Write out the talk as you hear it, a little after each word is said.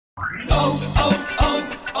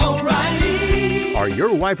O'Reilly. Are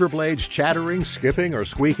your wiper blades chattering, skipping, or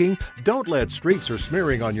squeaking? Don't let streaks or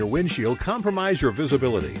smearing on your windshield compromise your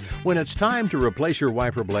visibility. When it's time to replace your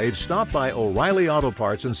wiper blades, stop by O'Reilly Auto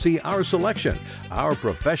Parts and see our selection. Our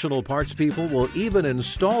professional parts people will even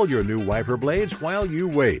install your new wiper blades while you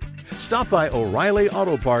wait. Stop by O'Reilly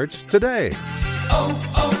Auto Parts today.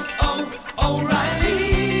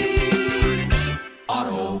 O'Reilly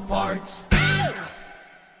Auto Parts.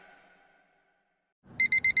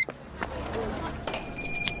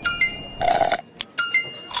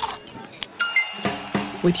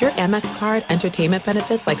 With your Amex card, entertainment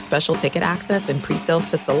benefits like special ticket access and pre-sales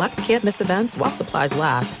to select can't-miss events while supplies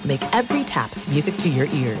last make every tap music to your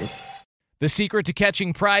ears. The secret to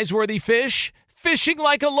catching prize-worthy fish? Fishing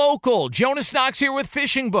like a local. Jonas Knox here with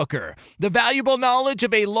Fishing Booker. The valuable knowledge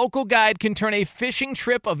of a local guide can turn a fishing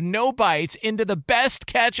trip of no bites into the best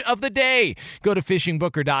catch of the day. Go to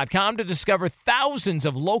fishingbooker.com to discover thousands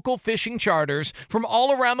of local fishing charters from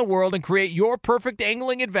all around the world and create your perfect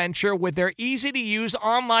angling adventure with their easy-to-use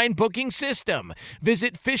online booking system.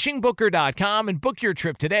 Visit fishingbooker.com and book your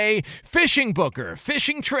trip today. Fishing Booker.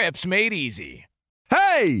 Fishing trips made easy.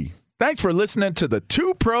 Hey! Thanks for listening to the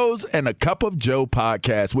Two Pros and a Cup of Joe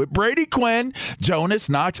podcast with Brady Quinn, Jonas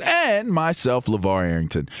Knox, and myself, LaVar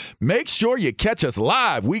Arrington. Make sure you catch us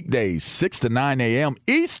live weekdays 6 to 9 a.m.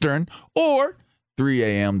 Eastern or 3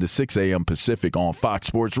 a.m. to 6 a.m. Pacific on Fox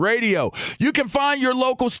Sports Radio. You can find your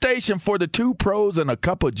local station for the Two Pros and a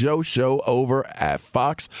Cup of Joe show over at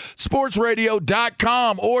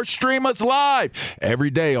foxsportsradio.com or stream us live every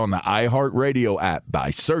day on the iHeartRadio app by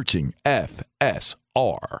searching FSR. Now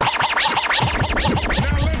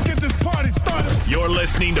let's get this party started. You're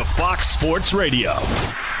listening to Fox Sports Radio.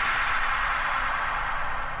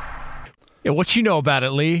 Yeah, what you know about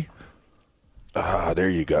it, Lee? There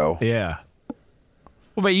you go. Yeah.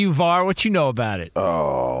 What about you, VAR? What you know about it?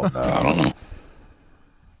 Oh, no. I don't know.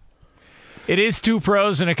 It is Two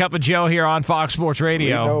Pros and a Cup of Joe here on Fox Sports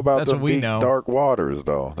Radio. We know about That's the what we deep, know. dark waters,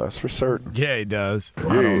 though. That's for certain. Yeah, he does. I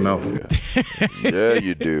don't know. Yeah,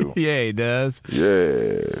 you do. Yeah, he does.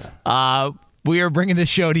 Yeah. We are bringing this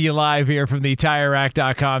show to you live here from the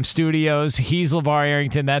TireRack.com studios. He's LaVar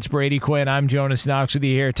Arrington. That's Brady Quinn. I'm Jonas Knox with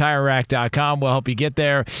you here. TireRack.com will help you get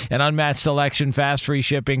there. An unmatched selection, fast free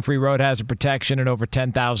shipping, free road hazard protection, and over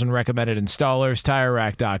 10,000 recommended installers.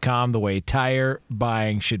 TireRack.com, the way tire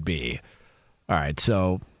buying should be. All right,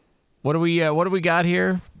 so what do we got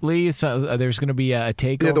here, Lee? So, there's going to be a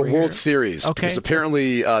takeover. Yeah, the here? World Series. Okay. Because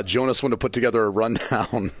apparently Jonas wanted to put together a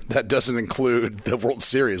rundown that doesn't include the World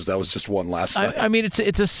Series. That was just one last night. I mean, it's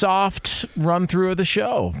a soft run through of the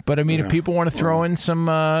show, but I mean, if people want to throw in some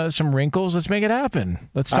wrinkles, let's make it happen.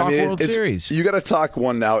 Let's talk World Series. You got to talk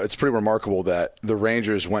one now. It's pretty remarkable that the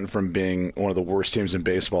Rangers went from being one of the worst teams in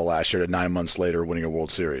baseball last year to 9 months later winning a World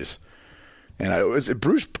Series. And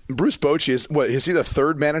Bruce Bochy is he the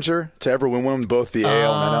third manager to ever win both the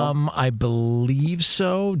AL and NL? I believe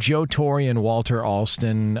so. Joe Torre and Walter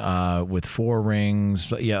Alston with 4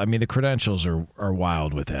 rings. Yeah, I mean the credentials are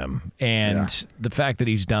wild with him, and the fact that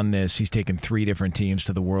he's done this, he's taken 3 different teams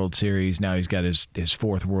to the World Series. Now he's got his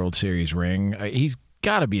 4th World Series ring. He's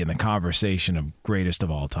got to be in the conversation of greatest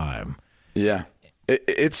of all time. Yeah,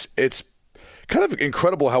 it's kind of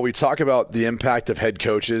incredible how we talk about the impact of head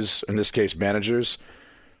coaches, in this case managers,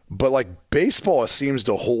 but like baseball seems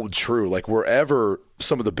to hold true. Like wherever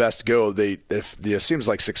some of the best go, it seems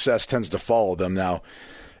like success tends to follow them. Now,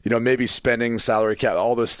 maybe spending, salary cap,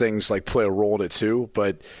 all those things like play a role in it too.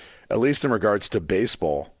 But at least in regards to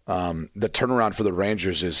baseball, the turnaround for the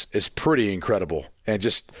Rangers is pretty incredible. And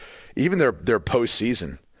just even their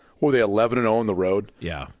postseason. Were they 11-0 on the road?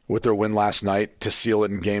 Yeah, with their win last night to seal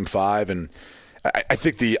it in Game 5. And I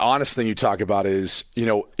think the honest thing you talk about is,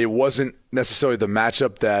 it wasn't necessarily the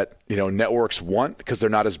matchup that, networks want because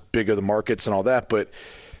they're not as big of the markets and all that. But,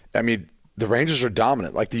 I mean, the Rangers are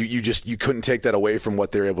dominant. Like, you couldn't take that away from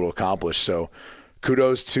what they were able to accomplish. So,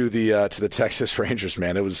 kudos to the Texas Rangers,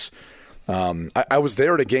 man. It was I was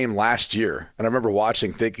there at a game last year, and I remember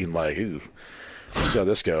watching thinking, like, ooh, we'll see how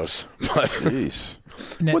this goes. But, jeez.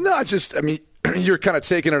 Well, no, you're kind of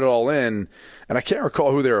taking it all in, and I can't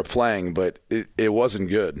recall who they were playing, but it wasn't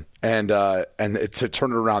good. And to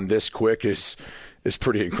turn it around this quick is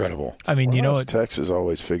pretty incredible. I mean, Texas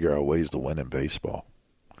always figure out ways to win in baseball,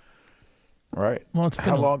 right? Well,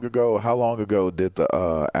 how long ago did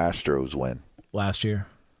the Astros win? Last year.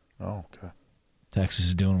 Oh, okay. Texas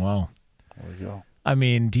is doing well. There you go. I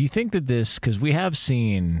mean, do you think that because we have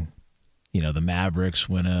seen, the Mavericks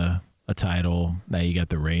win a title. Now you got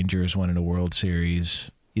the Rangers winning a World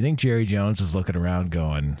Series. You think Jerry Jones is looking around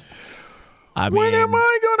going, when am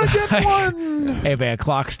I going want to get one. Hey, man,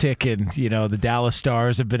 clock's ticking. The Dallas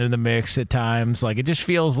Stars have been in the mix at times. Like, it just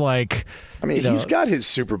feels like... I mean, he's got his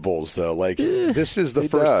Super Bowls, though. Like, this is the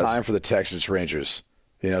first time for the Texas Rangers,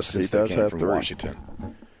 since they came from Washington.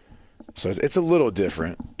 So it's a little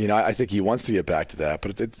different. I think he wants to get back to that,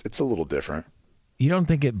 but it's a little different. You don't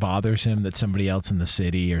think it bothers him that somebody else in the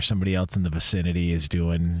city or somebody else in the vicinity is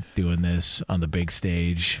doing this on the big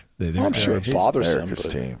stage? I'm sure it bothers him.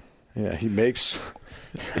 Team. Yeah, he's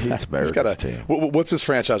America's team. What's this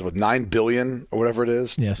franchise with $9 billion or whatever it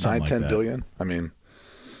is? Yeah, $10 billion. I mean,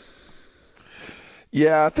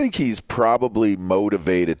 yeah, I think he's probably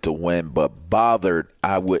motivated to win, but bothered.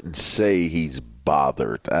 I wouldn't say he's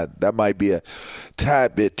bothered. That might be a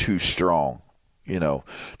tad bit too strong.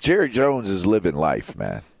 Jerry Jones is living life,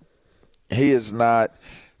 man. He is not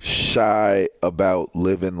shy about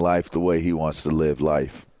living life the way he wants to live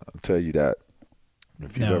life. I'll tell you that.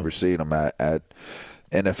 If you've ever seen him at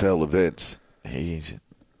NFL events, he's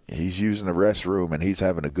using the restroom and he's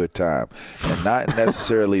having a good time, and not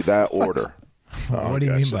necessarily that order. What do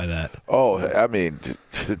you mean by that? Oh, I mean,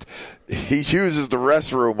 he uses the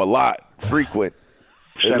restroom a lot, frequent.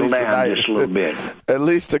 Settle down just a little bit. At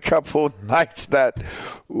least a couple nights that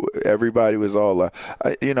everybody was all,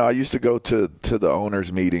 I used to go to the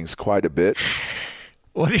owners' meetings quite a bit.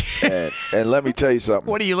 What? And let me tell you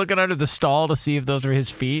something. What, are you looking under the stall to see if those are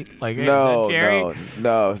his feet? Like, no. And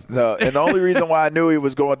the only reason why I knew he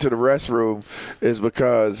was going to the restroom is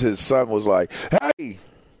because his son was like, "Hey,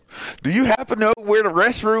 do you happen to know where the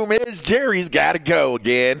restroom is? Jerry's got to go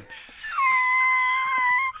again."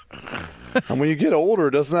 And when you get older,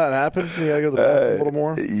 doesn't that happen? You got to go to the bathroom a little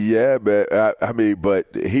more? Yeah, but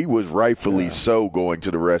he was rightfully so going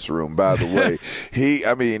to the restroom, by the way. He's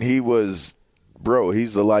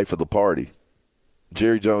the life of the party.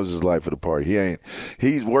 Jerry Jones is the life of the party.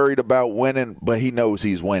 He's worried about winning, but he knows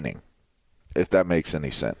he's winning, if that makes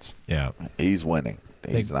any sense. Yeah. He's winning.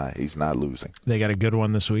 He's not losing. They got a good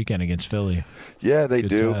one this weekend against Philly. Yeah, they good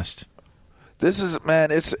do. Test. This is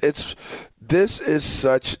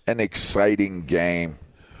such an exciting game.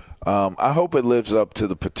 I hope it lives up to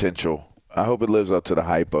the potential. I hope it lives up to the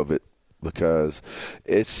hype of it, because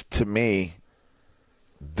it's, to me,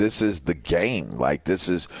 this is the game. Like, this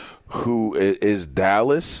is who is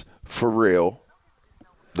Dallas for real.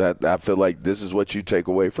 That I feel like this is what you take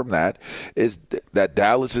away from that, is that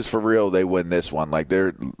Dallas is for real. They win this one. Like,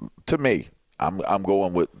 to me, I'm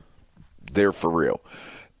going with they're for real.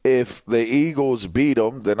 If the Eagles beat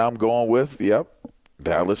them, then I'm going with,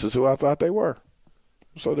 Dallas is who I thought they were.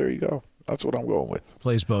 So there you go. That's what I'm going with.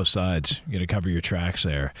 Plays both sides. You got to cover your tracks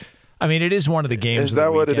there. I mean, it is one of the games. Is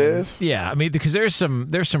that what it is? Yeah, I mean, because there's some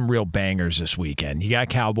real bangers this weekend. You got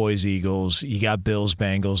Cowboys, Eagles, you got Bills,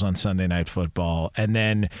 Bengals on Sunday Night Football, and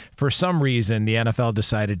then for some reason the NFL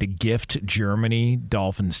decided to gift Germany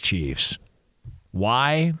Dolphins, Chiefs.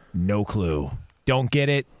 Why? No clue. Don't get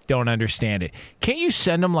it. Don't understand it. Can't you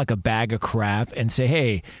send them like a bag of crap and say,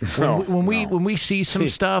 "Hey, when we see some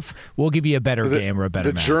stuff, we'll give you a better game or a better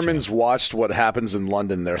match." The Germans watched what happens in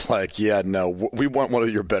London. They're like, "Yeah, no, we want one of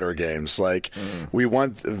your better games. Like, we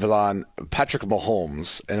want Patrick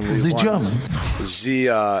Mahomes, and we want Germans,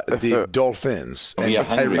 the Dolphins, and we are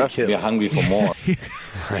hungry for more."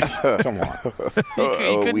 Come on.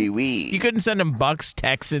 You couldn't send them Bucks,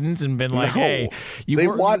 Texans, and been like, "Hey, you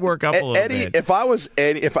work up a little bit."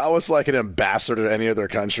 If I was like an ambassador to any other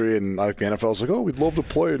country, and like the NFL was like, "Oh, we'd love to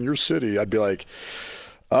play in your city," I'd be like,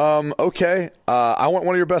 "Okay, I want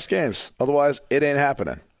one of your best games. Otherwise, it ain't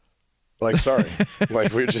happening." Like, sorry,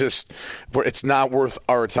 like it's not worth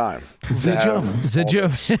our time. The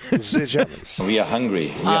Germans. We are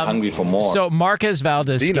hungry. We are hungry for more. So Marquez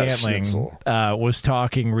Valdes-Scantling was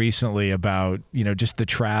talking recently about just the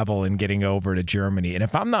travel and getting over to Germany, and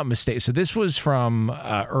if I'm not mistaken, so this was from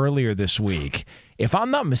earlier this week. If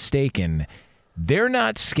I'm not mistaken, they're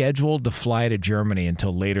not scheduled to fly to Germany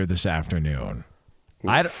until later this afternoon.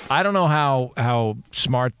 I don't know how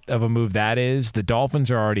smart of a move that is. The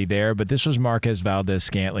Dolphins are already there, but this was Marquez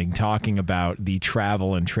Valdes-Scantling talking about the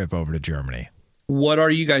travel and trip over to Germany. What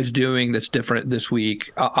are you guys doing that's different this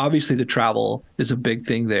week? Obviously, the travel is a big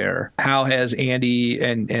thing there. How has Andy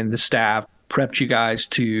and the staff prepped you guys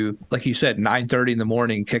to, like you said, 9:30 in the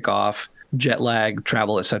morning kickoff, jet lag,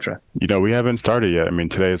 travel, etc.? We haven't started yet. I mean,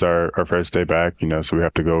 today is our first day back, so we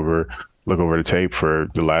have to look over the tape for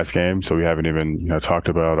the last game. So we haven't even, talked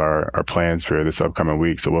about our plans for this upcoming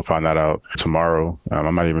week. So we'll find that out tomorrow.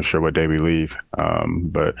 I'm not even sure what day we leave.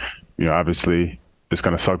 But, obviously, it's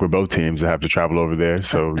going to suck with both teams to have to travel over there.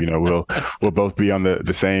 So, we'll both be on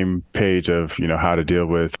the same page of, how to deal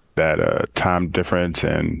with that time difference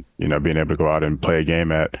and, being able to go out and play a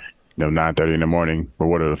game at, 9:30 in the morning, or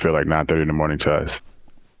what it'll feel like 9:30 in the morning to us.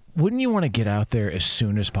 Wouldn't you want to get out there as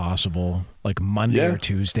soon as possible, like Monday or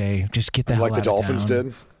Tuesday? Just get the hell out of town. Like the Dolphins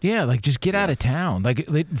did? Yeah, like just get out of town. Like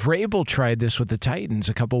Vrabel tried this with the Titans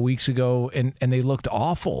a couple weeks ago, and they looked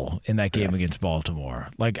awful in that game against Baltimore.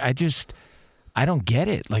 Like, I don't get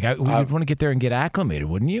it. Like, we'd want to get there and get acclimated,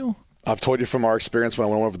 wouldn't you? I've told you from our experience when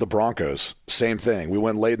I went over the Broncos. Same thing. We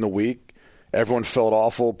went late in the week. Everyone felt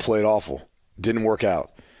awful, played awful. Didn't work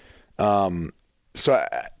out.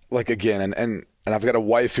 Again, and I've got a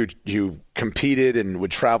wife who competed and would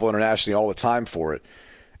travel internationally all the time for it.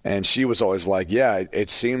 And she was always like, yeah, it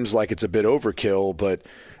seems like it's a bit overkill, but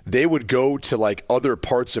they would go to like other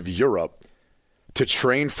parts of Europe to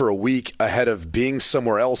train for a week ahead of being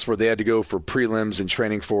somewhere else where they had to go for prelims and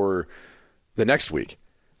training for the next week.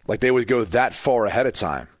 Like they would go that far ahead of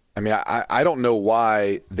time. I mean, I don't know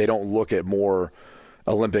why they don't look at more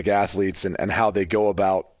Olympic athletes and how they go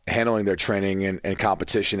about handling their training and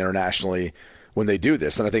competition internationally when they do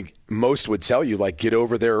this. And I think most would tell you, like, get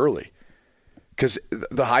over there early. Because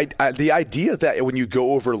the idea that when you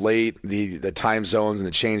go over late, the time zones and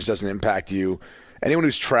the change doesn't impact you. Anyone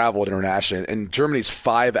who's traveled internationally, and Germany's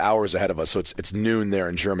 5 hours ahead of us, so it's noon there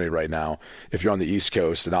in Germany right now if you're on the East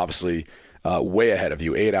Coast, and obviously way ahead of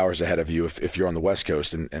you, 8 hours ahead of you if you're on the West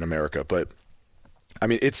Coast in America. But, I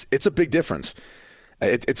mean, it's a big difference.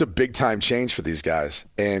 It's a big-time change for these guys.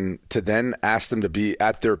 And to then ask them to be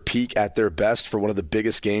at their peak, at their best for one of the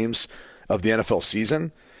biggest games of the NFL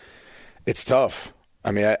season, it's tough.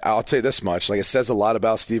 I mean, I'll tell you this much. Like, it says a lot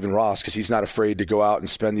about Stephen Ross because he's not afraid to go out and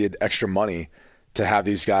spend the extra money to have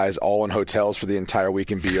these guys all in hotels for the entire week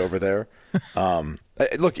and be over there.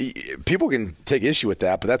 Look, people can take issue with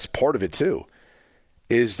that, but that's part of it too.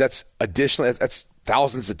 That's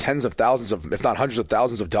thousands to tens of thousands of, if not hundreds of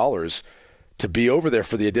thousands of dollars to be over there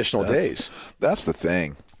for the additional days. That's the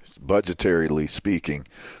thing. Budgetarily speaking,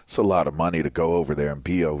 it's a lot of money to go over there and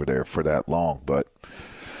be over there for that long. But,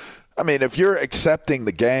 I mean, if you're accepting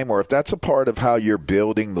the game or if that's a part of how you're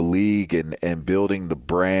building the league and building the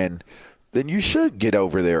brand, then you should get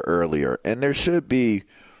over there earlier. And there should be,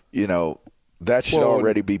 that should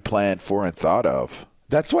already be planned for and thought of.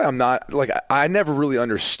 That's why I'm not, like, I never really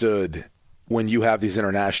understood when you have these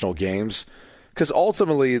international games. Because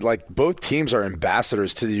ultimately, like, both teams are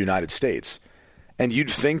ambassadors to the United States. And you'd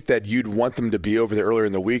think that you'd want them to be over there earlier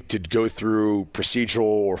in the week to go through procedural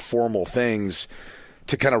or formal things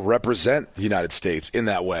to kind of represent the United States in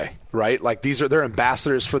that way, right? Like, they're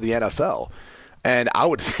ambassadors for the NFL. And I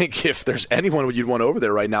would think if there's anyone you'd want over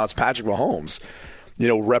there right now, it's Patrick Mahomes,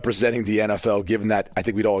 representing the NFL, given that I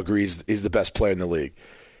think we'd all agree he's the best player in the league.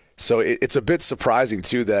 So it's a bit surprising,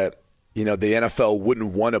 too, that the NFL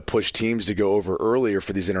wouldn't want to push teams to go over earlier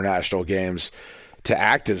for these international games to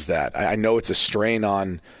act as that. I know it's a strain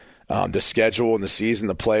on the schedule and the season,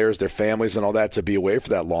 the players, their families and all that to be away for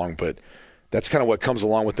that long, but that's kind of what comes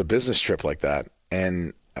along with the business trip like that.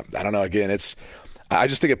 And I don't know, again, I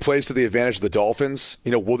just think it plays to the advantage of the Dolphins.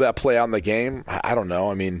 Will that play out in the game? I don't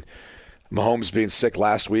know. I mean, Mahomes being sick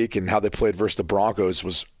last week and how they played versus the Broncos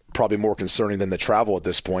was probably more concerning than the travel at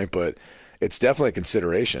this point, but it's definitely a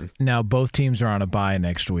consideration. Now, both teams are on a bye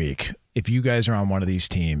next week. If you guys are on one of these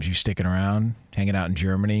teams, you sticking around, hanging out in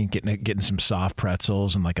Germany, getting some soft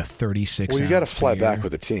pretzels and like a 36 Well, you got to fly back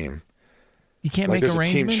with a team. You can't make arrangements? There's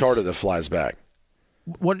a team charter that flies back.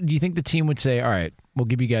 What do you think the team would say? All right, we'll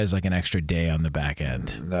give you guys like an extra day on the back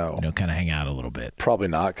end. No. Kind of hang out a little bit. Probably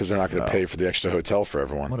not, because they're not going to pay for the extra hotel for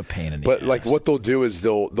everyone. What a pain in the But ass. like what they'll do is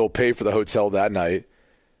they'll pay for the hotel that night,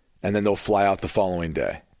 and then they'll fly out the following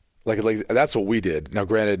day. Like that's what we did. Now,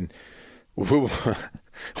 granted, we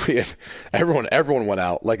had everyone went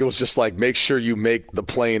out. Like, it was just like, make sure you make the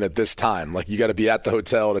plane at this time. Like, you got to be at the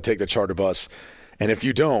hotel to take the charter bus, and if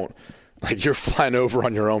you don't, like, you're flying over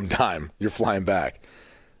on your own dime. You're flying back.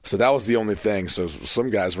 So that was the only thing. So some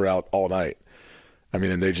guys were out all night. I mean,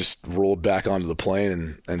 and they just rolled back onto the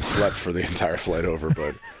plane and slept for the entire flight over.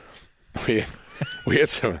 But we had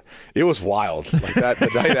some. It was wild. Like that, the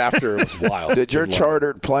night after, it was wild. Did your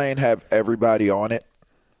chartered plane have everybody on it?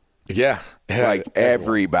 Yeah, like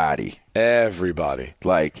everybody. Everybody.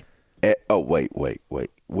 Like,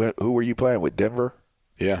 wait. Who were you playing with? Denver?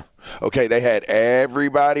 Yeah. Okay, they had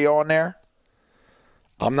everybody on there?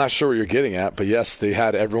 I'm not sure what you're getting at, but yes, they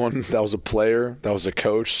had everyone. That was a player. That was a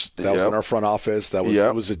coach. That was in our front office. That was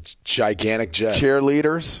It was a gigantic jet.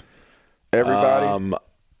 Cheerleaders? Everybody?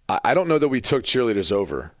 I don't know that we took cheerleaders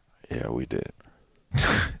over. Yeah, we did.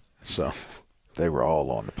 So They were all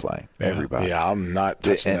on the plane. Yeah. Everybody. Yeah, I'm not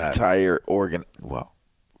touching the entire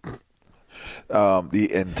the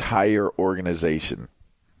entire organization,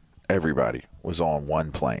 everybody was on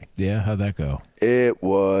one plane. Yeah, how'd that go? It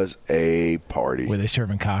was a party. Were they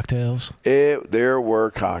serving cocktails? There were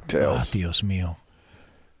cocktails. Dios mío.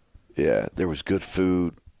 Yeah, there was good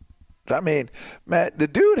food. I mean, man, the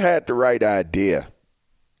dude had the right idea.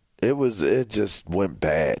 It just went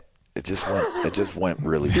bad. It just went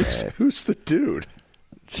really bad. Who's the dude?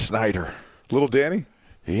 Snyder. Little Danny?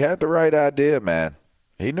 He had the right idea, man.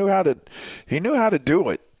 He knew how to do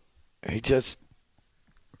it. He just,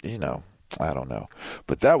 I don't know.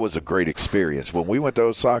 But that was a great experience. When we went to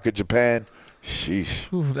Osaka, Japan,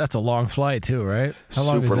 sheesh. Ooh, that's a long flight too, right? How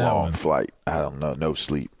long Super is that long one? flight. I don't know. No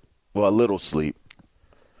sleep. Well, a little sleep.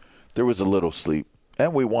 There was a little sleep.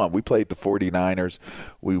 And we won. We played the 49ers.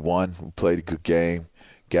 We won. We played a good game.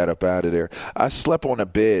 Got up out of there. I slept on a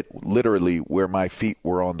bed literally where my feet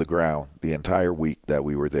were on the ground the entire week that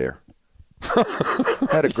we were there.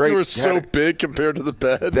 Had a great. You were so big compared to the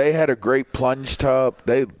bed. They had a great plunge tub.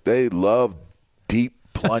 They love deep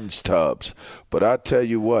plunge tubs. But I tell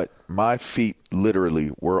you what, my feet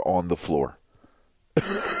literally were on the floor.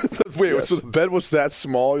 Wait, yes. So the bed was that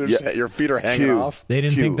small? Your feet are hanging off? They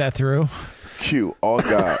didn't think that through? On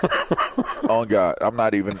God. On God.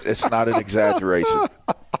 It's not an exaggeration.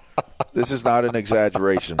 This is not an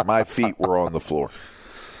exaggeration. My feet were on the floor.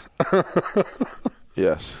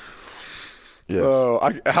 Yes. Yes.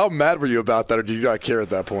 Oh, how mad were you about that, or did you not care at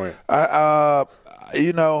that point? I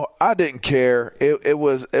didn't care. It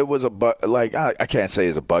was I can't say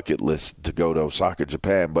it's a bucket list to go to Osaka,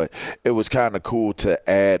 Japan, but it was kind of cool to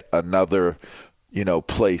add another,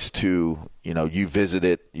 place to, you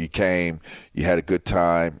visited, you came, you had a good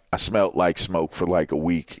time. I smelled like smoke for like a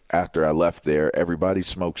week after I left there. Everybody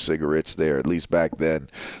smoked cigarettes there, at least back then.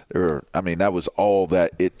 That was all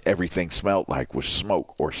that everything smelled like was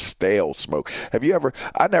smoke or stale smoke.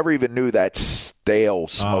 I never even knew that stale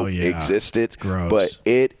smoke existed, but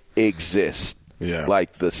it exists. Yeah.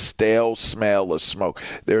 Like the stale smell of smoke.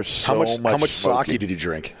 There's so much How much smoking. sake did you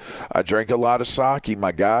drink? I drank a lot of sake,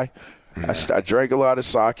 my guy. Yeah. I drank a lot of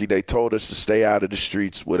sake. They told us to stay out of the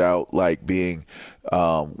streets without being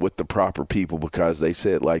with the proper people, because they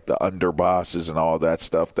said the underbosses and all that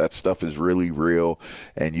stuff is really real,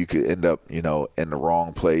 and you could end up in the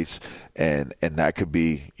wrong place, and that could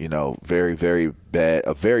be very, very bad,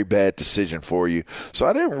 a very bad decision for you. So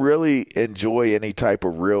I didn't really enjoy any type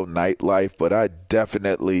of real nightlife, but I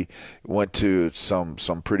definitely went to some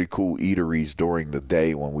pretty cool eateries during the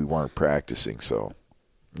day when we weren't practicing. So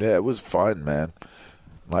yeah, it was fun, man.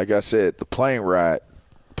 Like I said, the plane ride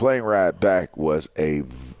back was a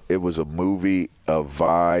movie, a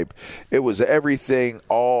vibe. It was everything.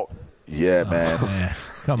 Man.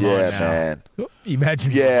 Come on, now. Man.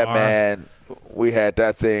 Imagine. Yeah, LaVar. Man. We had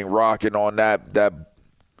that thing rocking on that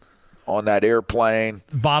airplane.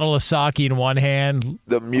 Bottle of sake in one hand.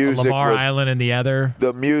 The music LaVar Island in the other.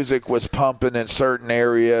 The music was pumping in certain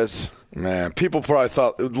areas. Man, people probably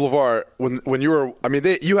thought, LaVar, when you were,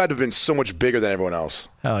 you had to have been so much bigger than everyone else.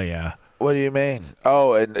 Hell yeah. What do you mean?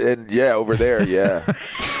 Oh, and yeah, over there, yeah.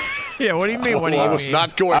 Yeah, what do you mean? I was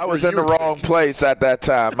not going. I was in the wrong place at that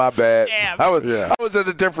time. My bad. Damn. I was in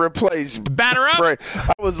a different place. Batter up.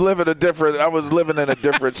 I was living in a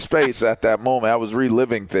different space at that moment. I was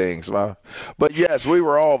reliving things. But yes, we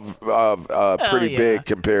were all pretty big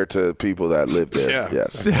compared to people that lived there. Yeah.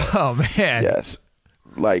 Yes. Oh man. Yes.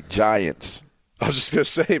 Like giants. I was just gonna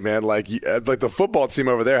say, man, like the football team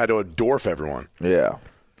over there had to dwarf everyone. Yeah.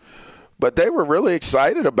 But they were really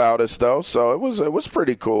excited about us, though, so it was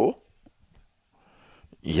pretty cool.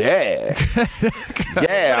 Yeah.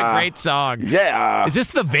 Yeah. What a great song. Yeah. Is this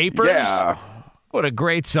the Vapors? Yeah. What a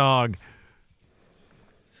great song.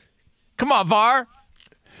 Come on, VAR.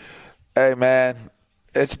 Hey, man.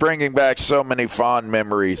 It's bringing back so many fond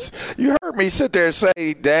memories. You heard me sit there and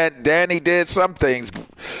say, Danny did some things.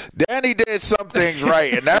 Danny did some things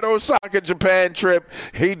right. And that Osaka, Japan trip,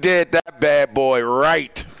 he did that bad boy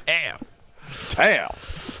right. Damn.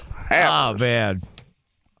 Oh, man.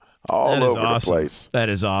 All over the place. That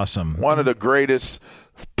is awesome. One of the greatest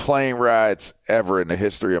plane rides ever in the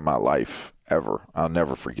history of my life, ever. I'll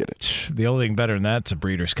never forget it. The only thing better than that's a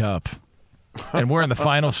Breeders' Cup. And we're in the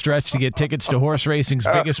final stretch to get tickets to horse racing's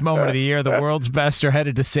biggest moment of the year. The world's best are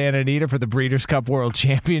headed to Santa Anita for the Breeders' Cup World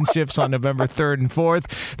Championships on November 3rd and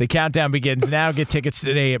 4th. The countdown begins now. Get tickets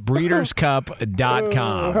today at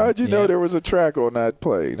breederscup.com. How'd you know there was a track on that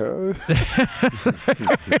plane, huh?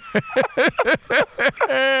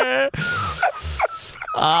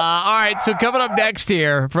 All right, so coming up next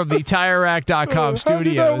here from the TireRack.com studios.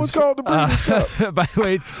 You know what's called the Breeders' Cup? By the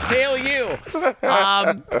way, hail you.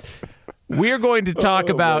 We're going to talk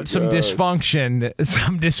about some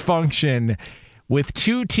dysfunction with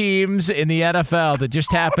two teams in the NFL that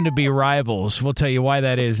just happen to be rivals. We'll tell you why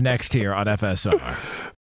that is next here on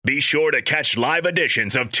FSR. Be sure to catch live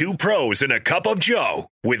editions of Two Pros and a Cup of Joe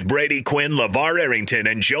with Brady Quinn, LaVar Arrington,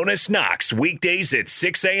 and Jonas Knox weekdays at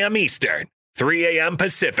 6 a.m. Eastern, 3 a.m.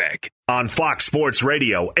 Pacific on Fox Sports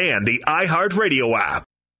Radio and the iHeartRadio app.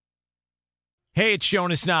 Hey, it's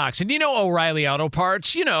Jonas Knox, and you know O'Reilly Auto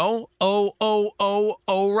Parts. You know,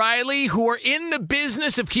 O'Reilly, who are in the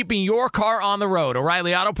business of keeping your car on the road.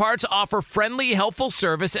 O'Reilly Auto Parts offer friendly, helpful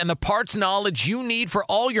service and the parts knowledge you need for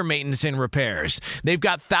all your maintenance and repairs. They've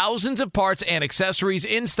got thousands of parts and accessories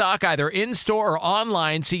in stock, either in-store or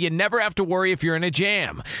online, so you never have to worry if you're in a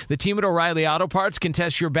jam. The team at O'Reilly Auto Parts can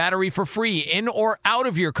test your battery for free in or out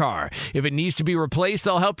of your car. If it needs to be replaced,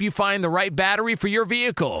 they'll help you find the right battery for your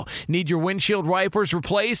vehicle. Need your windshield wipers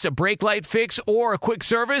replaced, a brake light fix, or a quick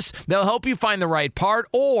service? They'll help you find the right part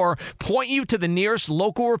or point you to the nearest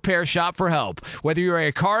local repair shop for help. Whether you're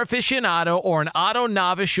a car aficionado or an auto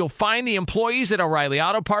novice, you'll find the employees at O'Reilly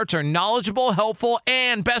Auto Parts are knowledgeable, helpful,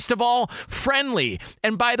 and best of all, friendly.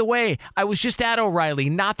 And by the way, I was just at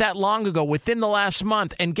O'Reilly not that long ago, within the last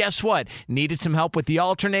month, and guess what? Needed some help with the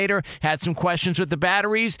alternator, had some questions with the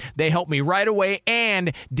batteries. They helped me right away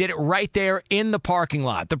and did it right there in the parking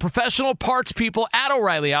lot. The professional parts people at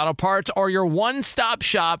O'Reilly Auto Parts are your one-stop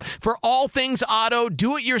shop for all things auto,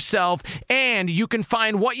 do-it-yourself, and you can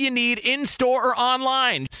find what you need in-store or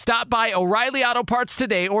online. Stop by O'Reilly Auto Parts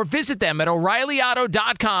today or visit them at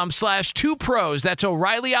O'ReillyAuto.com/2pros. That's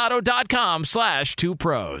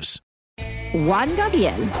O'ReillyAuto.com/2pros. Juan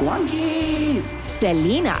Gabriel. Juanquis.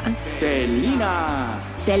 Selena. Selena.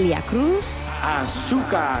 Celia Cruz.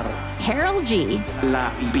 Azúcar. Carol G. La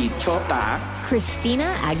Bichota.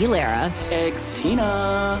 Christina Aguilera.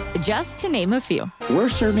 Ex-Tina. Just to name a few. We're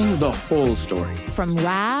serving the whole story. From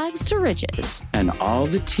rags to riches. And all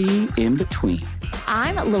the tea in between.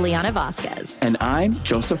 I'm Liliana Vasquez. And I'm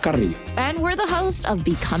Joseph Carrillo. And we're the host of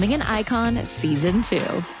Becoming an Icon Season 2.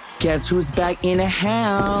 Guess who's back in the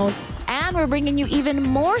house? And we're bringing you even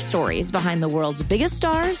more stories behind the world's biggest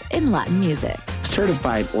stars in Latin music.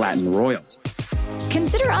 Certified Latin royalty.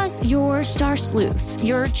 Consider us your star sleuths,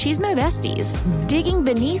 your chisme besties, digging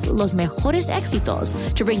beneath los mejores éxitos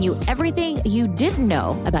to bring you everything you didn't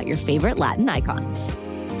know about your favorite Latin icons.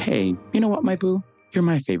 Hey, you know what, my boo? You're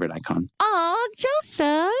my favorite icon. Aw,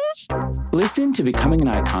 Joseph. Listen to Becoming an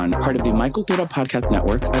Icon, part of the Michael Dura Podcast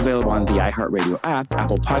Network, available on the iHeartRadio app,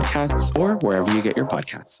 Apple Podcasts, or wherever you get your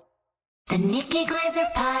podcasts. The Nikki Glaser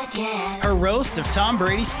Podcast. Her roast of Tom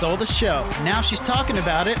Brady stole the show. Now she's talking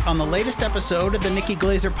about it on the latest episode of the Nikki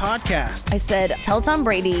Glaser Podcast. I said, tell Tom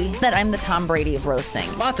Brady that I'm the Tom Brady of roasting.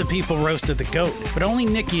 Lots of people roasted the GOAT, but only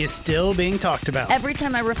Nikki is still being talked about. Every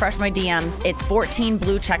time I refresh my DMs, it's 14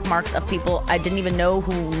 blue check marks of people I didn't even know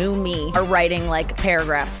who knew me are writing like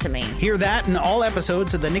paragraphs to me. Hear that in all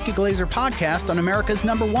episodes of the Nikki Glaser Podcast on America's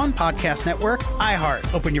 #1 podcast network,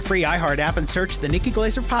 iHeart. Open your free iHeart app and search the Nikki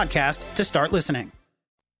Glaser Podcast to start listening.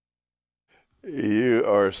 You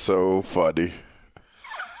are so funny.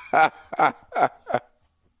 Oh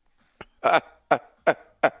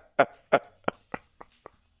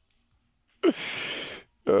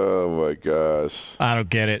my gosh. I don't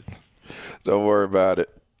get it. Don't worry about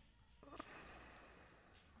it.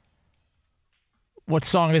 What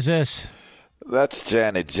song is this? That's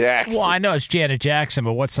Janet Jackson. Well, I know it's Janet Jackson,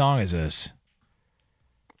 but what song is this?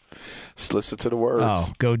 Just listen to the words.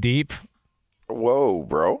 Oh, Go Deep? Whoa,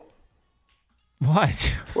 bro.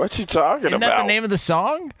 What? What you talking Isn't about? Isn't that the name of the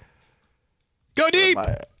song? Go Deep!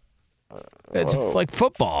 It's like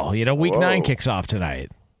football. You know, Week 9 kicks off tonight.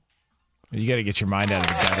 You got to get your mind out of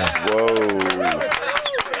the gutter. Whoa.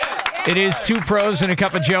 It is Two Pros and a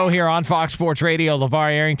Cup of Joe here on Fox Sports Radio.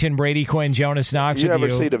 LaVar Arrington, Brady Quinn, Jonas Knox. You ever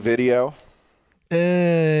see the video?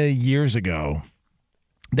 Years ago.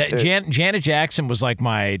 Janet Jackson was like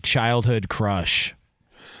my childhood crush.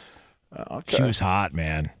 Okay. She was hot,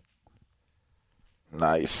 man.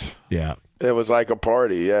 Nice. Yeah. It was like a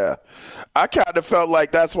party, yeah. I kind of felt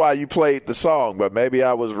like that's why you played the song, but maybe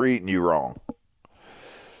I was reading you wrong.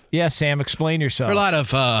 Yeah, Sam, explain yourself. There are a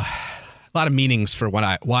lot of meanings for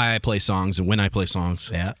why I play songs and when I play songs.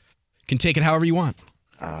 Yeah. You can take it however you want.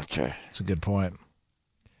 Okay. That's a good point.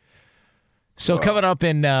 So coming up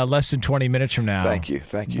in less than 20 minutes from now. Thank you.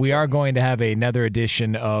 We Jonas. are going to have another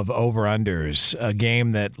edition of Over-Unders, a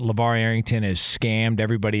game that LaVar Arrington has scammed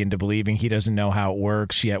everybody into believing he doesn't know how it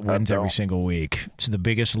works, yet wins every single week. It's the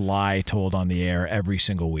biggest lie told on the air every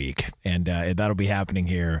single week. And that'll be happening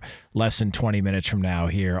here less than 20 minutes from now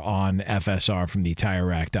here on FSR from the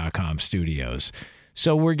TireRack.com studios.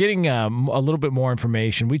 So we're getting a little bit more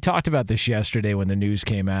information. We talked about this yesterday when the news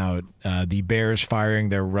came out. The Bears firing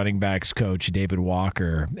their running backs coach, David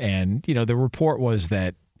Walker. And, the report was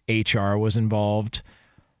that HR was involved.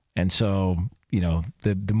 And so,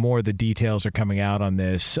 the more the details are coming out on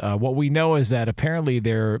this. What we know is that apparently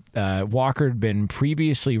Walker had been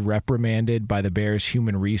previously reprimanded by the Bears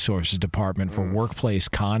Human Resources Department for workplace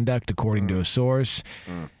conduct, according to a source.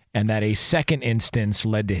 And that a second instance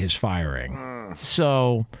led to his firing.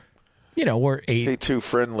 So, we're 8. He too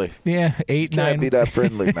friendly. Yeah, 8, 9. Can't be that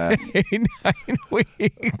friendly, man. 8, 9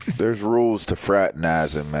 weeks. There's rules to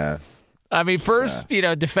fraternizing, man. I mean, first,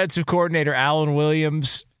 defensive coordinator Alan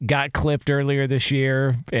Williams got clipped earlier this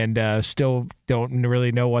year and still don't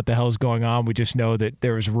really know what the hell's going on. We just know that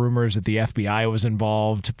there was rumors that the FBI was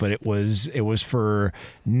involved, but it was for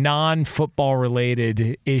non-football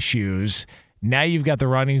related issues. Now you've got the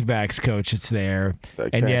running backs coach that's there.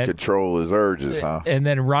 That can't control his urges, huh? And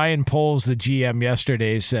then Ryan Poles, the GM,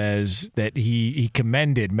 yesterday says that he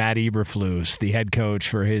commended Matt Eberflus, the head coach,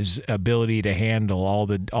 for his ability to handle all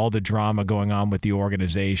the drama going on with the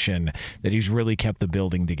organization, that he's really kept the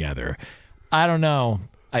building together. I don't know.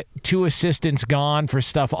 2 assistants gone for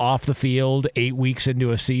stuff off the field 8 weeks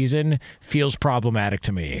into a season feels problematic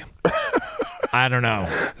to me. I don't know.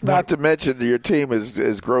 Not to mention your team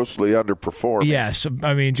is grossly underperforming. Yes.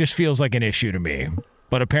 I mean, just feels like an issue to me.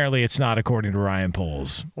 But apparently it's not, according to Ryan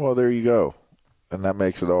Poles. Well, there you go. And that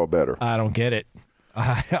makes it all better. I don't get it.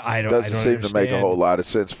 I don't Doesn't seem understand. to make a whole lot of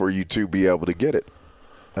sense for you to be able to get it.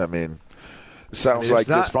 I mean, it sounds like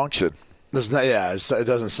dysfunction. It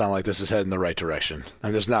doesn't sound like this is heading in the right direction. I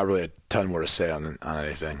mean, there's not really a ton more to say on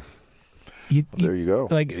anything. There you go.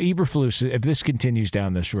 Like Eberflus, if this continues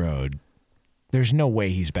down this road, there's no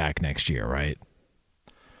way he's back next year, right?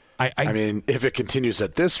 I mean, if it continues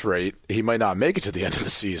at this rate, he might not make it to the end of the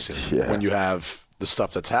season when you have the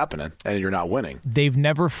stuff that's happening and you're not winning. They've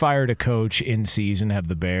never fired a coach in season, have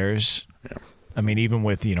the Bears. Yeah. I mean, even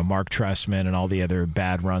with, Mark Trestman and all the other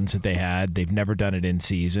bad runs that they had, they've never done it in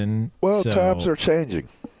season. Well, times are changing.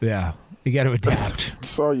 Yeah. You got to adapt.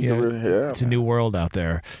 That's all you can really have. It's a new world out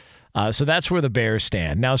there. So that's where the Bears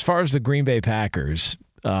stand. Now, as far as the Green Bay Packers,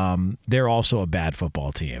 they're also a bad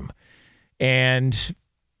football team. And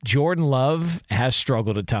Jordan Love has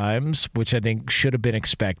struggled at times, which I think should have been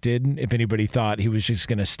expected if anybody thought he was just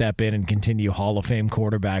going to step in and continue Hall of Fame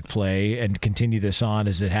quarterback play and continue this on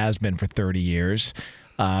as it has been for 30 years.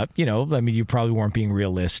 You probably weren't being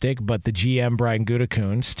realistic, but the GM, Brian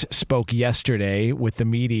Gutekunst, spoke yesterday with the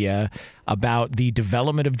media about the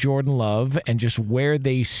development of Jordan Love and just where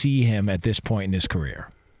they see him at this point in his career.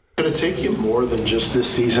 Could it take you more than just this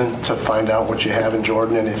season to find out what you have in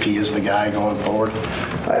Jordan and if he is the guy going forward?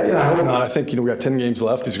 I hope not. I think, we got 10 games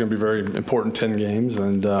left. These are going to be very important 10 games.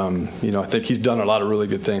 And, I think he's done a lot of really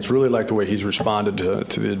good things. Really like the way he's responded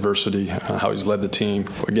to the adversity, how he's led the team.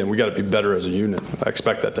 Again, we got to be better as a unit. I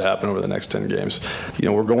expect that to happen over the next 10 games.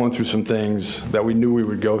 We're going through some things that we knew we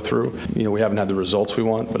would go through. We haven't had the results we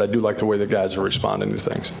want, but I do like the way the guys are responding to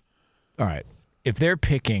things. All right. If they're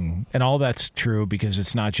picking, and all that's true because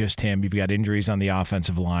it's not just him, you've got injuries on the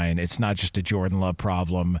offensive line. It's not just a Jordan Love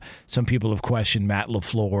problem. Some people have questioned Matt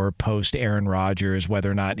LaFleur post Aaron Rodgers, whether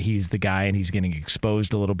or not he's the guy, and he's getting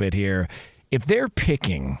exposed a little bit here. If they're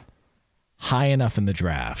picking high enough in the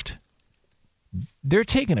draft, they're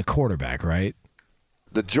taking a quarterback, right?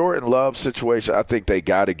 The Jordan Love situation, I think they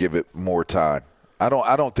got to give it more time. I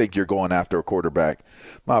don't think you're going after a quarterback.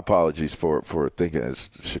 My apologies for thinking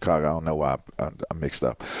it's Chicago. I don't know why I mixed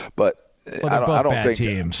up, but I don't think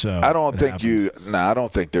teams, so I don't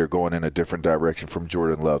think they're going in a different direction from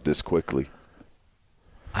Jordan Love this quickly.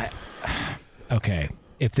 Okay.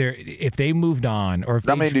 If they moved on, or if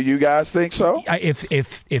do you guys think so?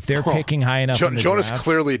 If they're picking high enough, in the Jonas draft,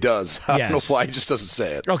 clearly does. I don't know why he just doesn't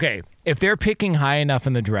say it. Okay, if they're picking high enough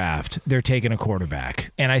in the draft, they're taking a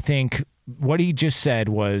quarterback, and I think what he just said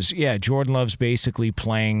was, Jordan Love's basically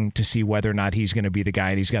playing to see whether or not he's going to be the guy,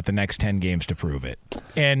 and he's got the next 10 games to prove it.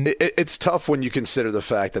 And it's tough when you consider the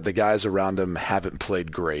fact that the guys around him haven't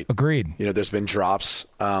played great. Agreed. There's been drops.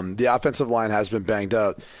 The offensive line has been banged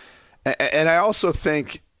up. And I also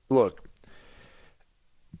think, look,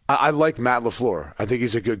 I like Matt LaFleur. I think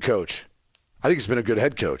he's a good coach. I think he's been a good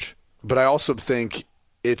head coach. But I also think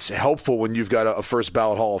it's helpful when you've got a first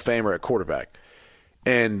ballot Hall of Famer at quarterback.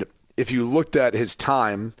 And if you looked at his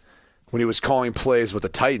time when he was calling plays with the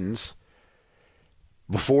Titans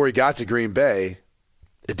before he got to Green Bay,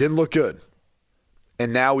 it didn't look good.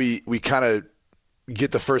 And now we kind of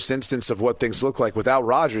get the first instance of what things look like without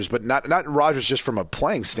Rodgers, but not Rodgers just from a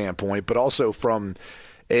playing standpoint, but also from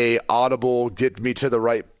a audible, get me to the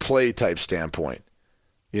right play type standpoint.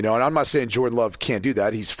 And I'm not saying Jordan Love can't do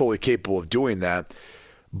that. He's fully capable of doing that.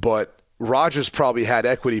 But Rodgers probably had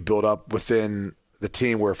equity built up within the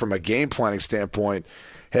team where from a game planning standpoint,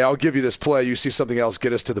 hey, I'll give you this play. You see something else,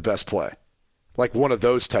 get us to the best play. Like one of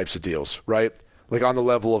those types of deals, right? Like on the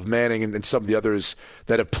level of Manning and some of the others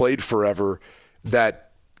that have played forever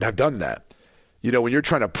that have done that. When you're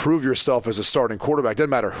trying to prove yourself as a starting quarterback, doesn't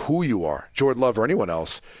matter who you are, Jordan Love or anyone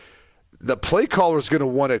else, the play caller is going to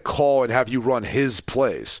want to call and have you run his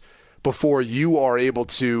plays before you are able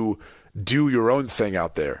to do your own thing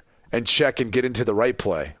out there and check and get into the right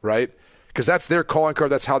play, right? Because that's their calling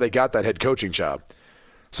card. That's how they got that head coaching job.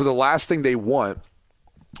 So the last thing they want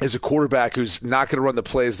is a quarterback who's not going to run the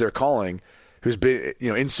plays they're calling, who's been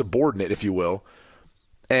insubordinate, if you will,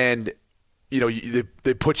 and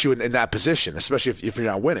they put you in that position, especially if you're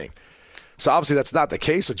not winning. So obviously that's not the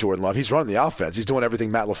case with Jordan Love. He's running the offense. He's doing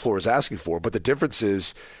everything Matt LaFleur is asking for. But the difference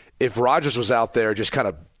is if Rodgers was out there just kind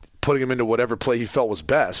of putting him into whatever play he felt was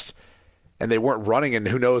best, and they weren't running, and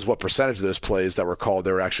who knows what percentage of those plays that were called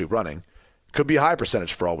they were actually running. Could be a high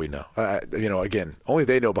percentage for all we know. Again, only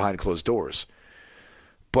they know behind closed doors.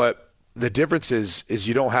 But the difference is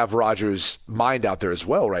you don't have Rodgers' mind out there as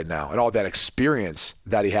well right now and all that experience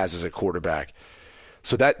that he has as a quarterback.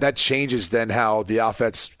 So that changes then how the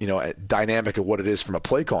offense, dynamic of what it is from a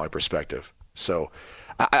play calling perspective. So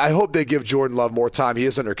I hope they give Jordan Love more time. He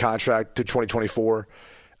is under contract to 2024.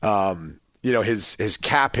 His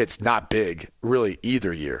cap hit's not big really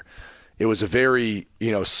either year. It was a very,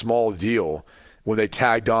 small deal when they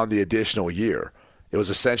tagged on the additional year. It was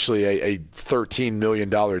essentially a $13 million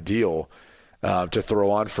deal to throw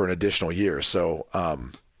on for an additional year. So,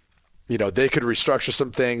 they could restructure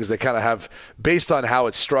some things. They kind of have, based on how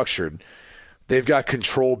it's structured, they've got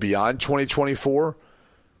control beyond 2024.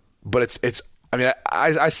 But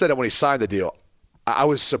I said it when he signed the deal. I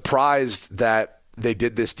was surprised that they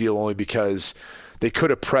did this deal only because they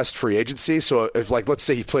could have pressed free agency. So if, let's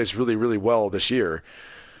say he plays really, really well this year,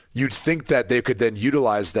 you'd think that they could then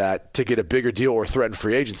utilize that to get a bigger deal or threaten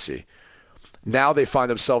free agency. Now they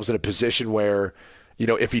find themselves in a position where,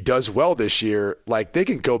 if he does well this year, they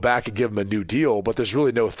can go back and give him a new deal, but there's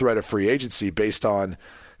really no threat of free agency based on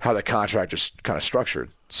how the contract is kind of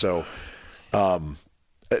structured. So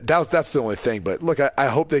that's the only thing. But look, I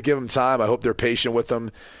hope they give him time. I hope they're patient with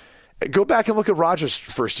him. Go back and look at Rodgers'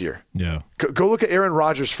 first year. Yeah. Go look at Aaron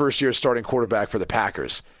Rodgers' first year starting quarterback for the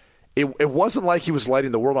Packers. It wasn't like he was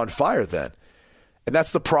lighting the world on fire then. And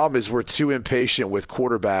that's the problem is we're too impatient with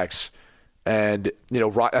quarterbacks. And,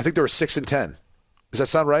 I think they were 6-10. Does that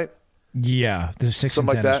sound right? Yeah. The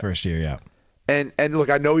 6-10 his first year, yeah. And look,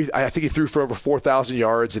 I think he threw for over 4,000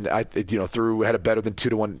 yards and had a better than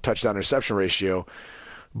 2-to-1 touchdown interception ratio.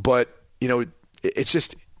 But, it's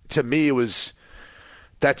just, to me, it was –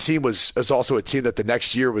 that team was also a team that the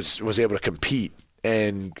next year was able to compete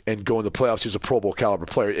and go in the playoffs. He was a Pro Bowl caliber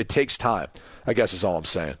player. It takes time, I guess is all I'm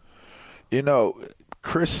saying.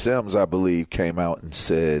 Chris Sims, I believe, came out and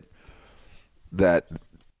said that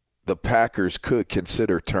the Packers could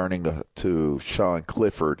consider turning to Sean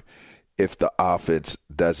Clifford if the offense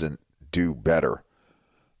doesn't do better.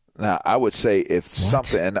 Now, I would say if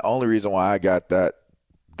something, and the only reason why I got that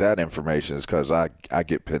information is because I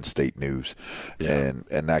get Penn State news, and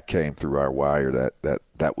that came through our wire.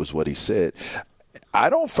 That was what he said. I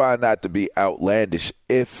don't find that to be outlandish.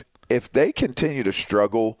 If they continue to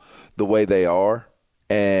struggle the way they are,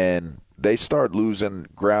 and they start losing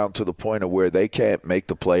ground to the point of where they can't make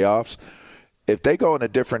the playoffs, if they go in a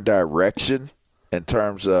different direction in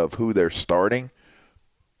terms of who they're starting,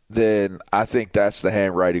 then I think that's the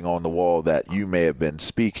handwriting on the wall that you may have been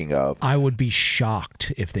speaking of. I would be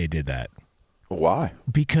shocked if they did that. Why?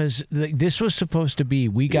 Because this was supposed to be,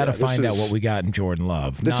 we got to find out what we got in Jordan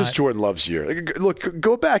Love. This is Jordan Love's year. Look,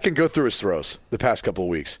 go back and go through his throws the past couple of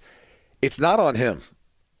weeks. It's not on him.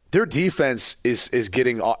 Their defense is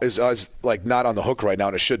not on the hook right now,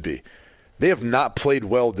 and it should be. They have not played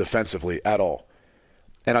well defensively at all.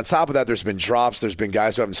 And on top of that, there's been drops. There's been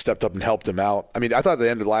guys who haven't stepped up and helped him out. I mean, I thought at the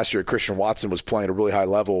end of last year, Christian Watson was playing at a really high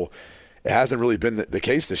level. It hasn't really been the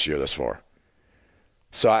case this year thus far.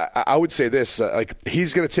 So I would say this,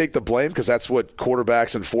 he's going to take the blame because that's what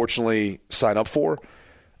quarterbacks unfortunately sign up for,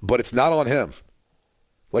 but it's not on him.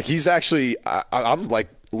 Like, he's actually I'm like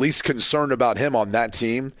least concerned about him on that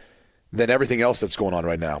team than everything else that's going on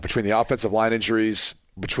right now, between the offensive line injuries,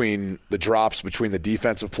 between the drops, between the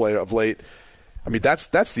defensive play of late. I mean,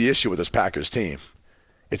 that's the issue with this Packers team.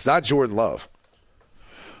 It's not Jordan Love.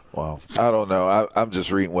 Well, I don't know. I'm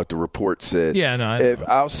just reading what the report said. Yeah, no.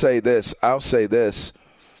 I'll say this.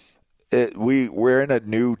 We're in a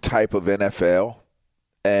new type of NFL,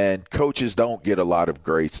 and coaches don't get a lot of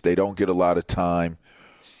grace. They don't get a lot of time.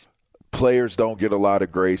 Players don't get a lot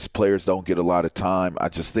of grace. Players don't get a lot of time. I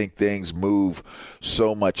just think things move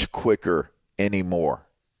so much quicker anymore,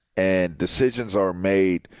 and decisions are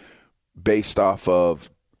made based off of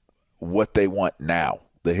what they want now,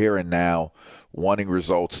 the here and now, wanting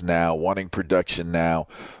results now, wanting production now.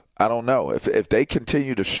 I don't know. If they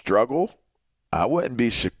continue to struggle, I wouldn't be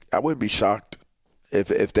shocked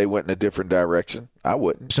if they went in a different direction. I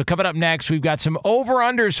wouldn't. So coming up next, we've got some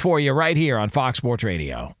over-unders for you right here on Fox Sports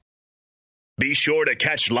Radio. Be sure to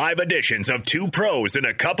catch live editions of Two Pros and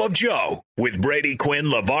a Cup of Joe with Brady Quinn,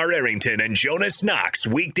 LaVar Arrington, and Jonas Knox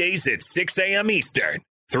weekdays at 6 a.m. Eastern,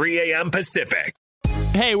 3 a.m. Pacific.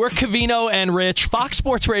 Hey, we're Covino and Rich, Fox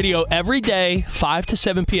Sports Radio every day, 5 to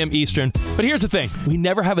 7 p.m. Eastern. But here's the thing. We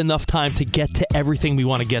never have enough time to get to everything we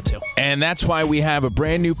want to get to. And that's why we have a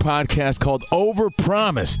brand new podcast called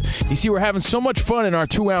Overpromised. You see, we're having so much fun in our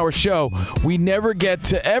 2-hour show, we never get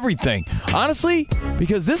to everything. Honestly,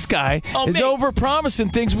 because this guy is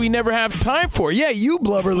overpromising things we never have time for. Yeah, you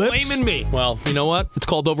blubber lips. Blaming me. Well, you know what? It's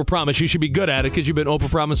called Overpromise. You should be good at it because you've been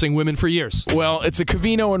overpromising women for years. Well, it's a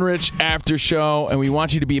Covino and Rich after show, and we want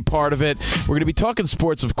you to be a part of it. We're going to be talking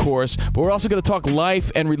sports, of course, but we're also going to talk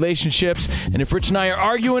life and relationships. And if Rich and I are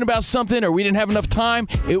arguing about something or we didn't have enough time,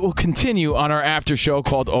 it will continue on our after show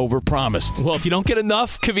called Overpromised. Well, if you don't get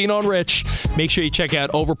enough Covino and Rich, make sure you check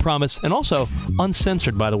out Overpromised, and also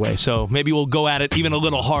uncensored, by the way. So maybe we'll go at it even a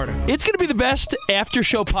little harder. It's going to be the best after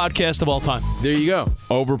show podcast of all time. There you go.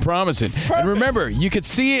 Overpromising. And remember, you could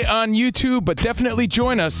see it on YouTube, but definitely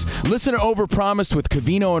join us. Listen to Overpromised with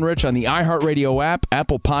Covino and Rich on the iHeartRadio app,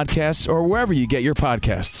 Apple Podcasts, or wherever you get your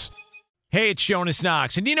podcasts. Hey, it's Jonas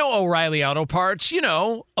Knox, and you know O'Reilly Auto Parts. You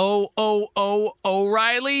know,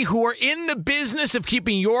 O'Reilly, who are in the business of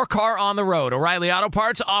keeping your car on the road. O'Reilly Auto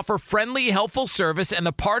Parts offer friendly, helpful service and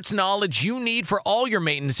the parts knowledge you need for all your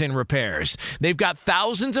maintenance and repairs. They've got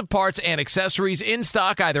thousands of parts and accessories in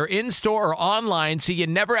stock, either in-store or online, so you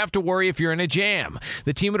never have to worry if you're in a jam.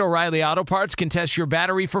 The team at O'Reilly Auto Parts can test your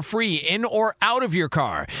battery for free, in or out of your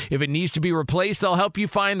car. If it needs to be replaced, they'll help you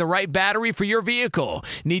find the right battery for your vehicle.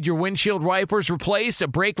 Need your windshield wipers replaced, a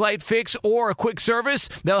brake light fix, or a quick service?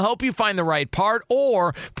 They'll help you find the right part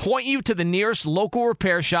or point you to the nearest local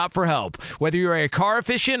repair shop for help. Whether you're a car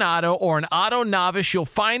aficionado or an auto novice, you'll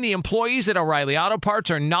find the employees at O'Reilly Auto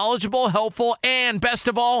Parts are knowledgeable, helpful, and best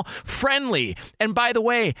of all, friendly. And by the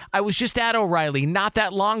way, I was just at O'Reilly not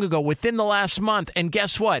that long ago, within the last month, and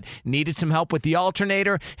guess what? Needed some help with the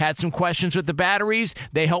alternator, had some questions with the batteries.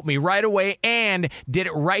 They helped me right away and did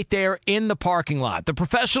it right there in the parking lot. The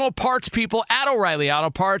professional parts people at O'Reilly Auto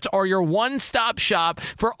Parts are your one-stop shop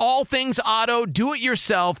for all things auto,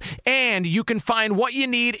 do-it-yourself, and you can find what you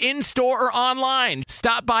need in-store or online.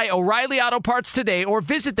 Stop by O'Reilly Auto Parts today or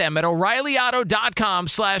visit them at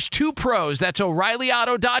O'ReillyAuto.com/2pros. That's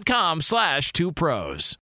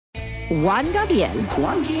O'ReillyAuto.com/2pros. Juan Gabriel.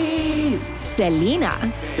 Juanquis.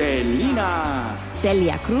 Selena. Selena.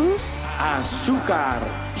 Celia Cruz. Azúcar.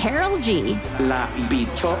 Harold G. La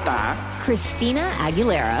Bichota. Christina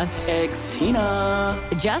Aguilera. Ex-Tina.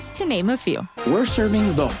 Just to name a few. We're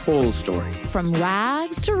serving the whole story. From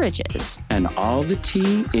rags to riches. And all the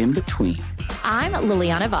tea in between. I'm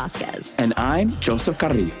Liliana Vasquez. And I'm Joseph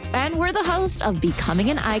Carrillo. And we're the host of Becoming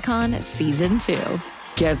an Icon Season 2.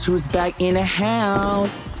 Guess who's back in the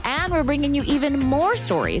house? And we're bringing you even more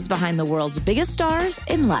stories behind the world's biggest stars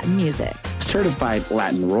in Latin music. Certified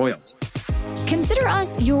Latin royalty. Consider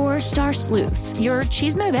us your star sleuths, your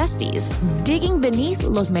chisme besties, digging beneath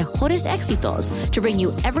los mejores éxitos to bring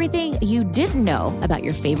you everything you didn't know about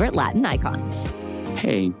your favorite Latin icons.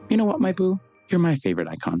 Hey, you know what, my boo? You're my favorite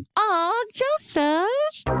icon. Aw, Joseph.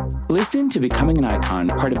 Listen to Becoming an Icon,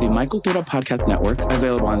 part of the Michael Dura Podcast Network,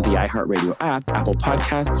 available on the iHeartRadio app, Apple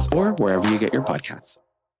Podcasts, or wherever you get your podcasts.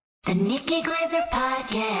 The Nikki Glaser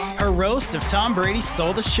Podcast. Her roast of Tom Brady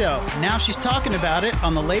stole the show. Now she's talking about it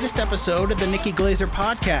on the latest episode of the Nikki Glaser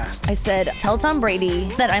Podcast. I said, tell Tom Brady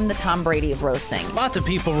that I'm the Tom Brady of roasting. Lots of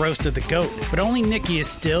people roasted the GOAT, but only Nikki is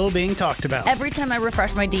still being talked about. Every time I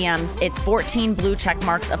refresh my DMs, it's 14 blue check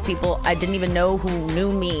marks of people I didn't even know who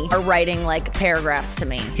knew me are writing like paragraphs to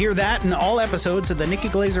me. Hear that in all episodes of the Nikki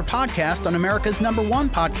Glaser Podcast on America's #1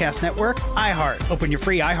 podcast network, iHeart. Open your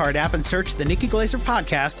free iHeart app and search the Nikki Glaser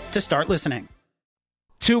Podcast to start listening.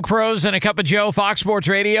 Two pros and a cup of Joe, Fox Sports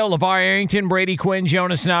Radio. LaVar Arrington, Brady Quinn,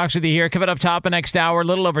 Jonas Knox with you here. Coming up top of next hour, a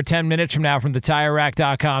little over 10 minutes from now from the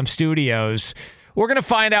TireRack.com studios. We're going to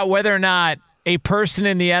find out whether or not a person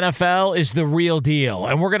in the NFL is the real deal.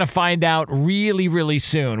 And we're going to find out really, really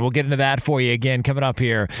soon. We'll get into that for you again coming up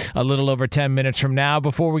here a little over 10 minutes from now.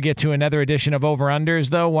 Before we get to another edition of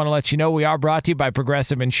Over-Unders, though, want to let you know we are brought to you by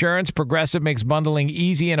Progressive Insurance. Progressive makes bundling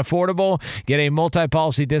easy and affordable. Get a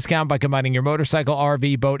multi-policy discount by combining your motorcycle,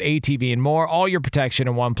 RV, boat, ATV, and more. All your protection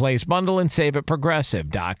in one place. Bundle and save at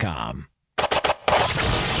Progressive.com.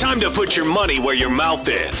 Time to put your money where your mouth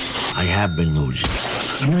is. I have been losing.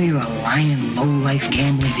 You know you're a lying, low-life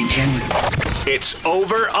gambling degenerate. It's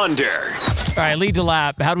Over Under. All right, lead to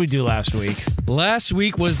lap. How did we do last week? Last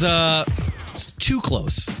week was too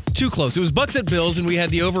close. Too close. It was Bucks at Bills, and we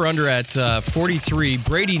had the over-under at 43.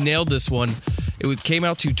 Brady nailed this one. It came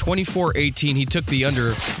out to 24-18. He took the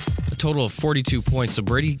under, a total of 42 points. So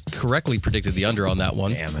Brady correctly predicted the under on that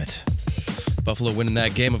one. Damn it. Buffalo winning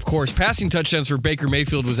that game, of course. Passing touchdowns for Baker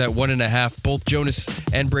Mayfield was at 1.5. Both Jonas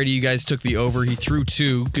and Brady, you guys took the over. He threw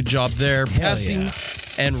 2. Good job there. Hell Passing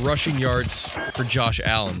and rushing yards for Josh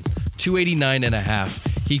Allen,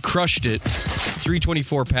 289.5. He crushed it.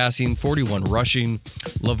 324 passing, 41 rushing.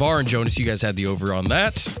 LaVar and Jonas, you guys had the over on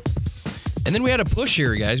that. And then we had a push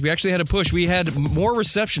here, guys. We actually had a push. We had more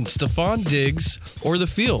receptions. Stephon Diggs or the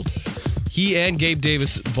field. He and Gabe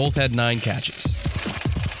Davis both had 9 catches.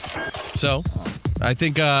 So, I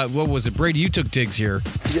think, what was it? Brady, you took Diggs here.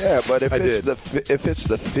 Yeah, but if it's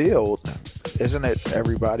the field, isn't it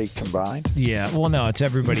everybody combined? Yeah, well, no, it's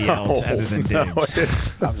everybody else other than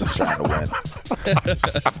Diggs. I'm just trying to win.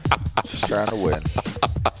 Just trying to win.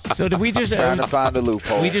 So did we just trying to find a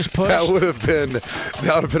loophole? We just pushed. That would have been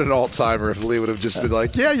an all-timer if Lee would have just been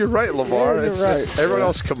like, "Yeah, you're right, LaVar. Yeah, it's everyone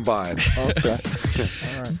else combined." Okay. All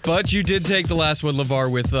right. But you did take the last one,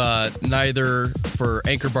 LaVar, with neither for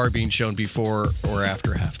Anchor Bar being shown before or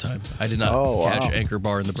after halftime. I did not catch Anchor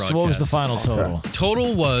Bar in the broadcast. So what was the final total?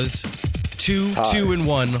 Total was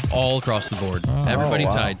 2-2-1 all across the board. Everybody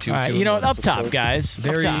tied 2-2. All right, you know what? Up top, guys.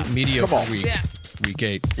 Very up top. mediocre week. Yeah. Week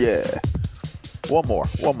 8. Yeah. One more.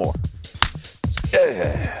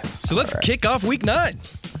 Yeah. So let's kick off week 9.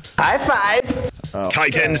 High five.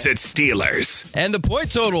 Titans at Steelers. And the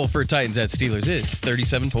point total for Titans at Steelers is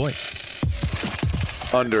 37 points.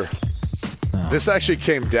 Under. This actually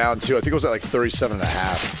came down to, I think it was at like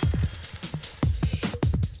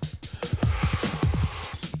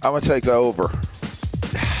 37.5. I'm going to take the over.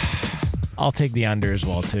 I'll take the under as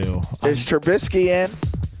well, too. Is Trubisky in?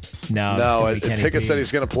 No, Pickett said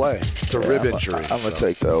he's going to play. It's a rib injury. I'm going to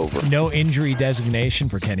take the over. No injury designation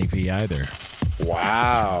for Kenny P either.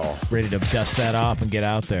 Wow. Ready to dust that off and get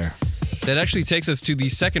out there. That actually takes us to the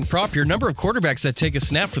second prop here. Number of quarterbacks that take a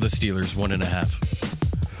snap for the Steelers,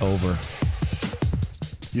 1.5. Over.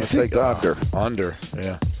 Let's take the under. Under,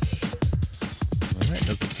 yeah. All right,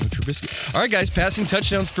 no Trubisky. All right, guys, passing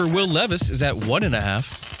touchdowns for Will Levis is at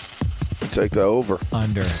 1.5. Take the over.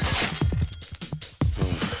 Under.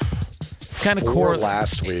 Kind of core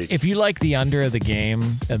last week. If you like the under of the game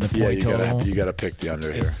and the point total, you got to pick the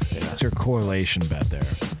under here. It's your correlation bet there.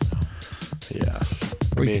 Yeah.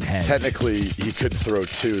 I mean, technically, he could throw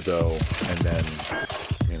 2 though, and then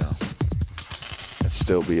it'd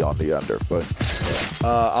still be on the under. But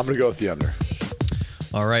I'm gonna go with the under.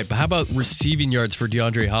 All right, but how about receiving yards for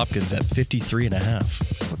DeAndre Hopkins at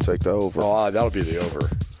 53.5? I'll take the over. Oh, that'll be the over.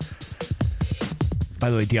 By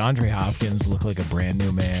the way, DeAndre Hopkins looked like a brand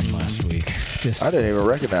new man last week. I didn't even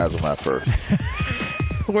recognize him at first.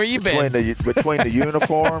 Where you been? Between the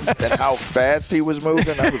uniforms and how fast he was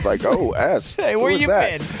moving, I was like, oh, S. Hey, where you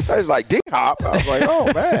been? I was like, D-Hop. I was like,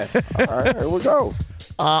 oh, man. All right, here we go.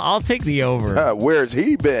 I'll take the over. Where's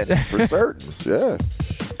he been for certain? Yeah.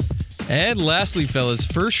 And lastly, fellas,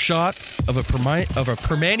 first shot of a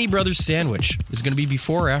Permane Brothers sandwich is going to be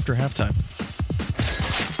before or after halftime.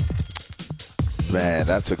 Man,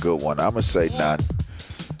 that's a good one. I'm going to say none.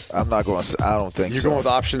 I'm not going to. I don't think You're so. Going with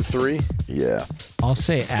option 3? Yeah. I'll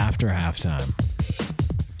say after halftime.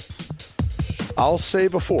 I'll say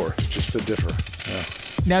before, just to differ.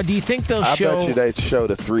 Now, do you think they'll show? I bet you they'd show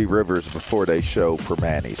the Three Rivers before they show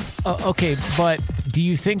Permanis. Okay, but do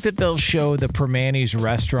you think that they'll show the Permanis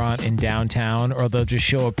restaurant in downtown, or they'll just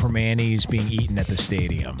show a Permanis being eaten at the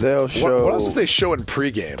stadium? They'll show. What else if they show in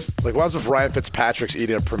pregame? Like, what else if Ryan Fitzpatrick's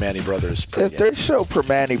eating at Permani Brothers pregame? If they show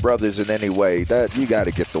Permani Brothers in any way, that you got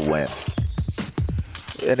to get the win.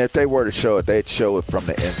 And if they were to show it, they'd show it from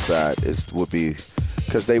the inside. It would be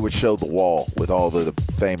because they would show the wall with all the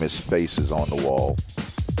famous faces on the wall.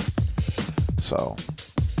 So,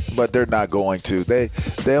 but they're not going to.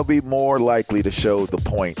 They'll be more likely to show the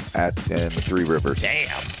point in the Three Rivers. Damn.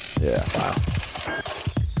 Yeah. Wow.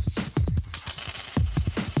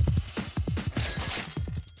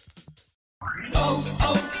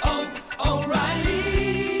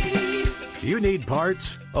 You need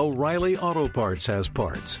parts? O'Reilly Auto Parts has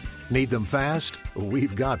parts. Need them fast?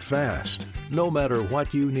 We've got fast. No matter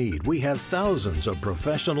what you need, we have thousands of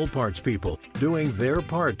professional parts people doing their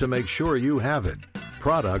part to make sure you have it.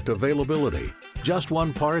 Product availability. Just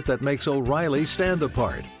one part that makes O'Reilly stand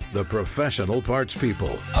apart. The professional parts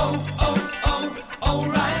people.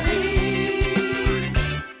 O'Reilly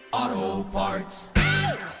Auto Parts.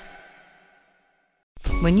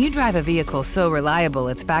 When you drive a vehicle so reliable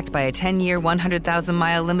it's backed by a 10-year,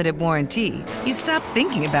 100,000-mile limited warranty, you stop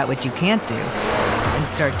thinking about what you can't do and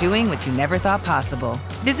start doing what you never thought possible.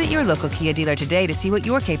 Visit your local Kia dealer today to see what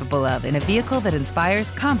you're capable of in a vehicle that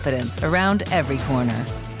inspires confidence around every corner.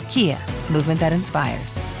 Kia, movement that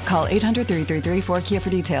inspires. Call 800-333-4KIA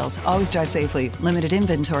for details. Always drive safely. Limited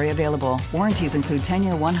inventory available. Warranties include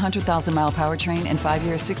 10-year 100,000-mile powertrain and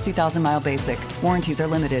 5-year 60,000-mile basic. Warranties are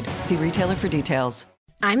limited. See retailer for details.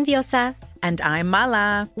 I'm Diosa. And I'm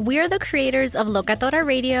Mala. We're the creators of Locatora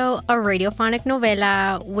Radio, a radiophonic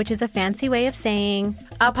novela, which is a fancy way of saying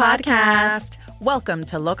a podcast. Welcome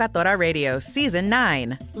to Locatora Radio Season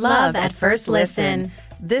 9. Love at First Listen.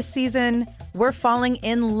 This season, we're falling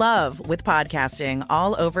in love with podcasting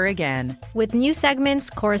all over again. With new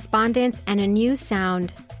segments, correspondence, and a new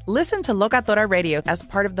sound. Listen to Locatora Radio as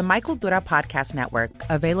part of the My Cultura Podcast Network,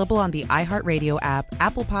 available on the iHeartRadio app,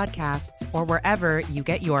 Apple Podcasts, or wherever you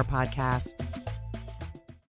get your podcasts.